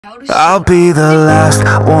I'll be the last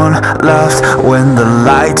one left when the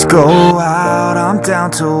lights go out. I'm down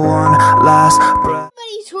to one last breath.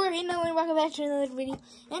 Everybody's Jordan, and welcome back to another video.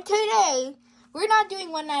 And today, we're not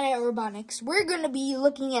doing one night at Robotniks. We're going to be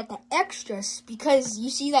looking at the extras because you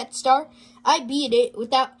see that star? I beat it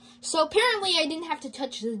without... So apparently I didn't have to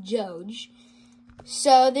touch the Doge.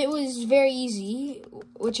 So that was very easy,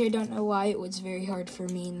 which I don't know why it was very hard for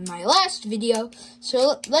me in my last video.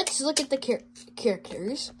 So let's look at the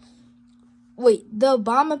characters. Wait, the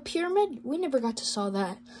Obama pyramid? We never got to saw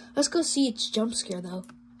that. Let's go see its jump scare though.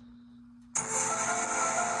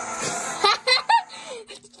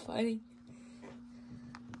 It's funny.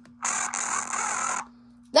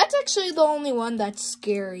 That's actually the only one that's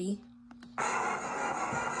scary.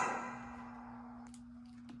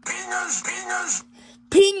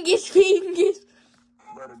 Pingus.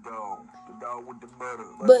 Let it go. The dog with the butter.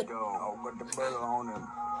 But go. Got the butter on him.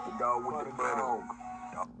 The dog with the butter.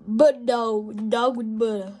 But no, dog with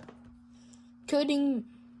butter. Coding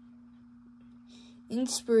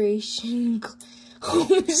inspiration.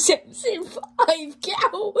 Homer Simpson 5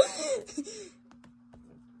 cow.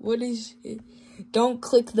 What is it? Don't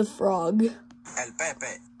click the frog. El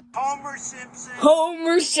Pepe. Homer Simpson.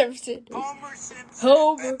 Homer Simpson. Homer Simpson.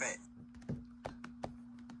 Homer. Pepe.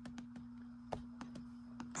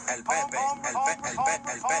 El Pepe. El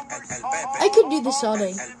Pepe. I could do this all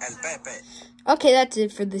day. El Pepe. Okay, that's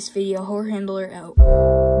it for this video. Whore handler out.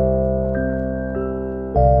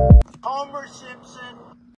 Homer Simpson.